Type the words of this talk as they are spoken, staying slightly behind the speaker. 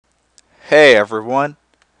Hey everyone,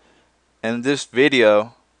 in this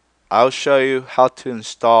video I'll show you how to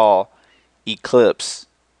install Eclipse.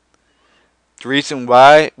 The reason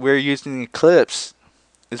why we're using Eclipse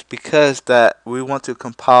is because that we want to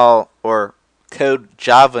compile or code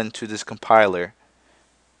Java into this compiler.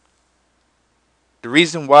 The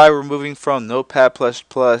reason why we're moving from Notepad++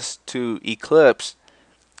 to Eclipse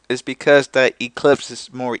is because that Eclipse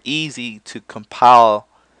is more easy to compile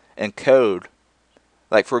and code.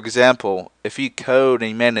 Like for example, if you code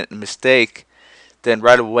and you made a mistake, then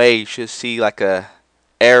right away you should see like a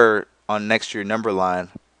error on next to your number line,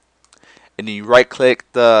 and then you right click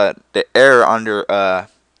the error under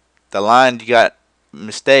the line you got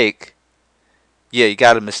mistake. Yeah, you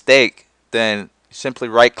got a mistake. Then you simply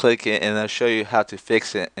right click it and it'll show you how to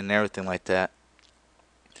fix it and everything like that.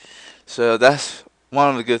 So that's one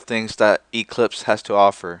of the good things that Eclipse has to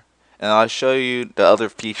offer, and I'll show you the other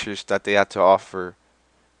features that they have to offer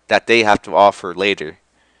later.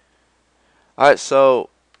 Alright, so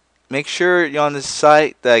make sure you're on this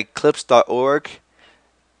site, the eclipse.org.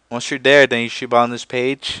 Once you're there, then you should be on this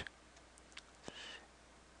page.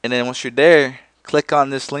 And then once you're there, click on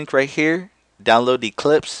this link right here, download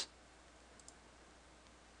Eclipse.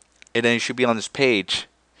 And then you should be on this page.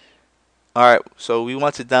 Alright, so we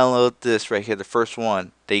want to download this right here, the first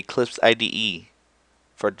one, the Eclipse IDE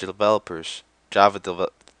for developers, Java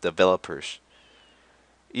developers.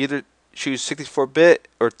 Either choose 64-bit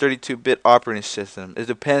or 32-bit operating system. It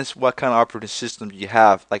depends what kind of operating system you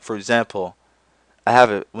have. Like for example, I have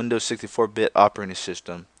a Windows 64-bit operating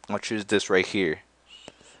system. I'll choose this right here.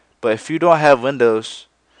 But if you don't have Windows,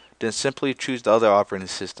 then simply choose the other operating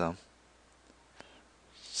system.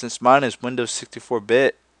 Since mine is Windows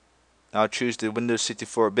 64-bit, I'll choose the Windows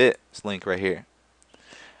 64-bit link right here.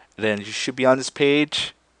 And then you should be on this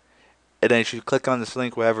page, and then you should click on this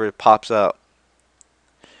link wherever it pops up.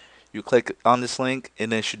 You click on this link,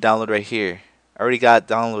 and then it should download right here. I already got it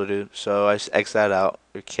downloaded, so I just X that out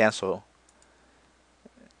or cancel.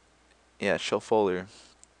 Yeah, show folder.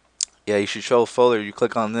 Yeah, you should show a folder. You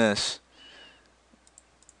click on this,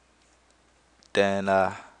 then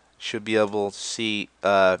should be able to see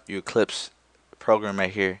your Eclipse program right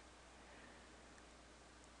here.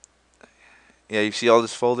 Yeah, you see all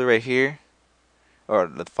this folder right here, or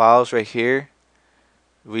the files right here.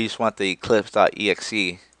 We just want the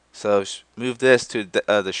eclipse.exe. So move this to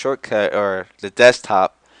the shortcut or the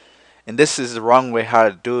desktop, and this is the wrong way how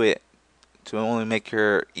to do it. To only make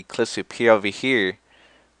your Eclipse appear over here,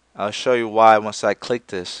 I'll show you why once I click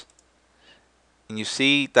this. And you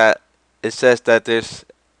see that it says that there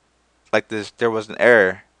was an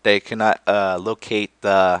error. They cannot locate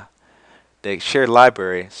the shared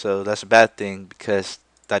library, so that's a bad thing because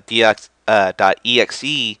 .exe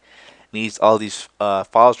needs all these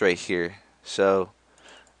files right here. So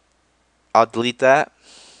I'll delete that.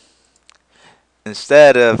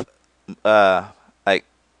 Instead of like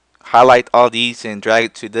highlight all these and drag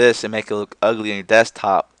it to this and make it look ugly on your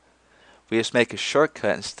desktop, we just make a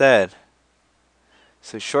shortcut instead.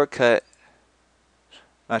 So shortcut,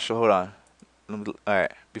 actually hold on.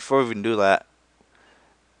 Alright, before we even do that,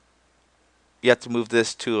 you have to move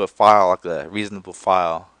this to a file, like a reasonable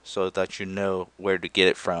file, so that you know where to get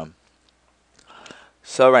it from.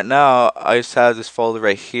 So right now I just have this folder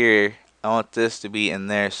right here. I want this to be in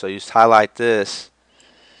there, so you just highlight this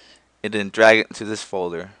and then drag it into this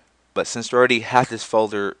folder. But since we already have this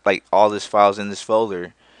folder, like all these files in this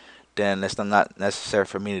folder, then it's not necessary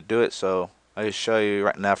for me to do it, so I'll just show you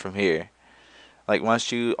right now from here. Like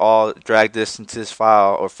once you all drag this into this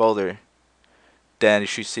file or folder, then you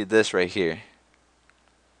should see this right here.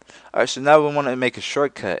 Alright, so now we want to make a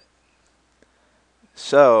shortcut.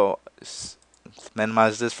 So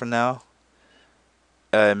minimize this for now.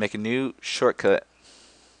 Make a new shortcut.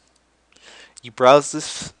 You browse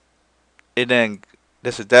this, and then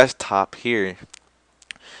there's a desktop here.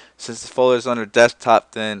 Since the folder is under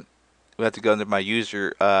desktop, then we have to go under my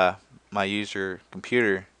user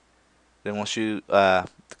computer. Then once you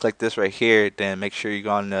click this right here, then make sure you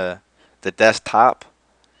go on the desktop,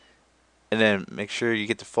 and then make sure you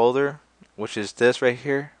get the folder, which is this right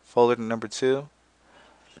here, folder number 2.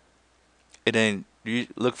 And then you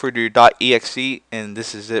look for your .exe, and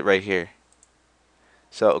this is it right here.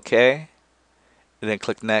 So okay, and then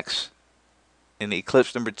click next. And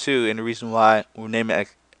Eclipse number 2, and the reason why we name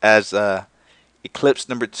it as Eclipse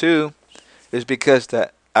number 2 is because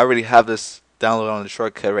that I already have this downloaded on the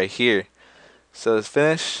shortcut right here. So it's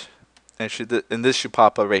finished, and this should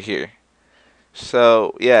pop up right here.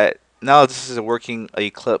 So yeah, now this is a working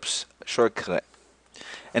Eclipse shortcut.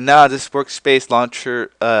 And now this workspace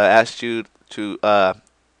launcher asks you to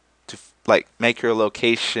like make your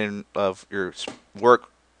location of your work,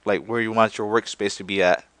 like where you want your workspace to be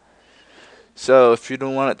at. So if you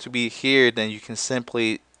don't want it to be here, then you can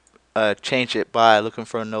simply change it by looking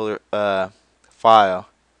for another file.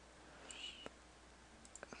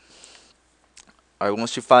 Alright,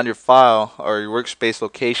 once you find your file or your workspace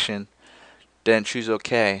location, then choose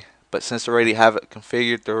OK. But since I already have it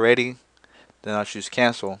configured already, then I'll choose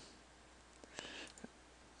cancel.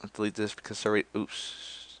 I'll delete this because I already,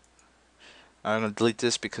 oops. I'm going to delete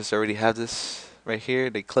this because I already have this right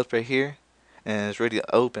here, the Eclipse right here, and it's ready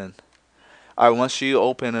to open. Alright, once you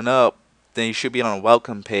open it up, then you should be on a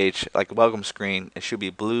welcome page, like a welcome screen. It should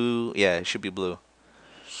be blue. Yeah, it should be blue.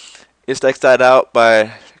 Just X that out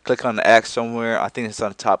by click on the X somewhere. I think it's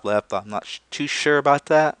on the top left. I'm not too sure about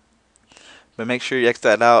that. But make sure you X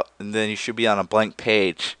that out, and then you should be on a blank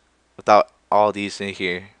page without all these in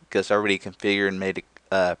here, because I already configured and made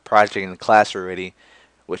a project in the class already,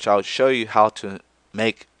 which I'll show you how to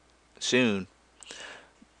make soon.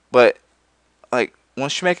 But like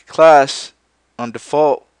once you make a class, on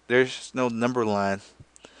default there's no number line,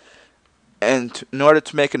 and in order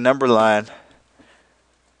to make a number line,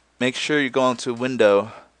 make sure you go into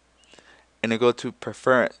Window and then go to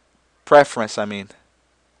preference,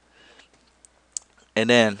 and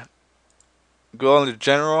then go into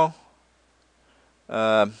General,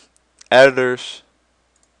 um, Editors,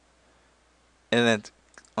 and then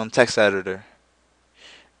on Text Editor.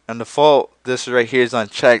 On default, this right here is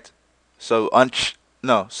unchecked, so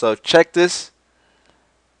so check this.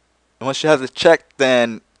 And once you have this checked,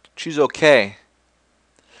 then choose OK.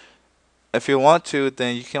 If you want to,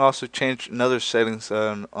 then you can also change another settings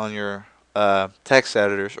on your text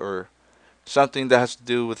editors or something that has to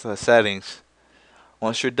do with settings.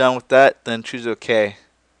 Once you're done with that, then choose OK.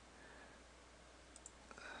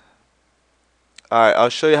 Alright, I'll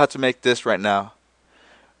show you how to make this right now.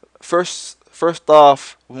 First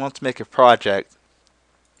off, we want to make a project.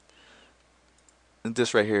 And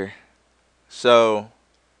this right here. So,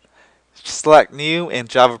 select New and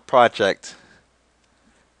Java Project.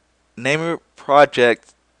 Name your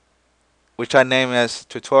project, which I name as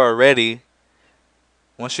Tutorial Ready.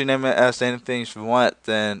 Once you name it as anything you want,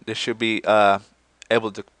 then this should be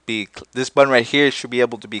able to be, this button right here should be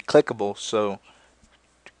able to be clickable. So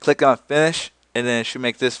click on Finish, and then it should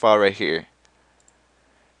make this file right here.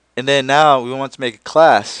 And then now we want to make a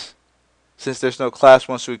class. Since there's no class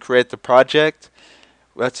once we create the project,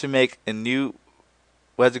 we have to make a new,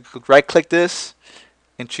 we have to right click this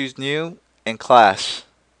and choose New and Class.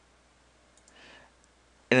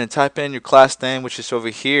 And then type in your class name, which is over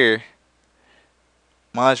here.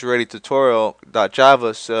 Mine's already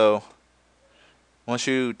tutorial.java, so once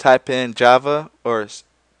you type in Java or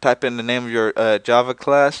type in the name of your Java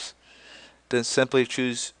class, then simply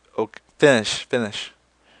choose finish.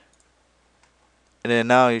 And then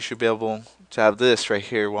now you should be able to have this right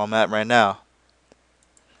here where I'm at right now.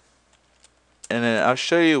 And then I'll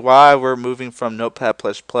show you why we're moving from Notepad++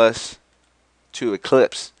 to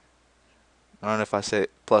Eclipse. I don't know if I say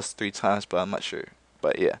plus 3 times, but I'm not sure.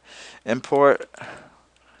 But yeah, import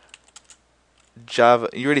Java.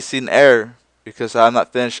 You already see an error because I'm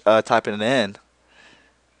not finished typing it in.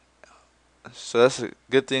 So that's a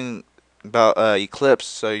good thing about Eclipse.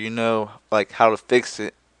 So you know like how to fix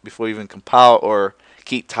it before you even compile or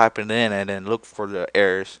keep typing it in and then look for the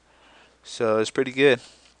errors. So it's pretty good.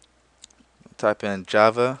 Type in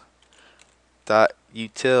java.util.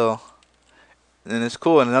 And it's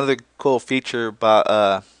cool. And another cool feature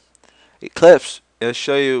about Eclipse, it'll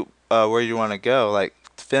show you where you want to go, like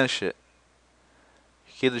to finish it.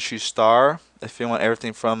 You can either choose star if you want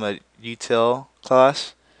everything from the util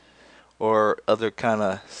class, or other kind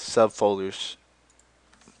of subfolders.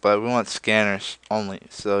 But we want scanners only.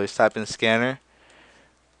 So just type in scanner,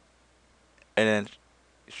 and then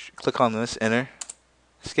click on this, enter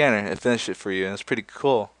scanner, and finish it for you. And it's pretty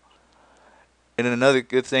cool. And then another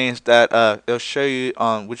good thing is that it'll show you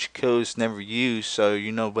on which codes never used, so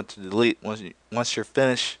you know what to delete once you're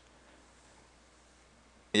finished.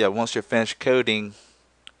 Yeah, once you're finished coding,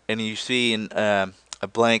 and you see in a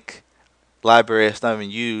blank library that's not even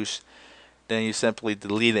used, then you simply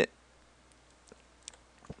delete it.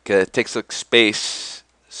 Okay, it takes up space.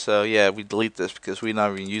 So yeah, we delete this because we're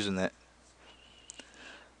not even using it.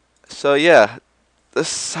 So yeah,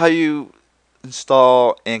 this is how you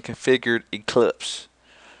install and configure Eclipse.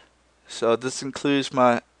 So this includes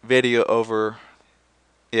my video over.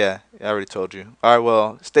 Yeah, I already told you. Alright,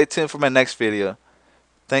 well, stay tuned for my next video.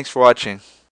 Thanks for watching.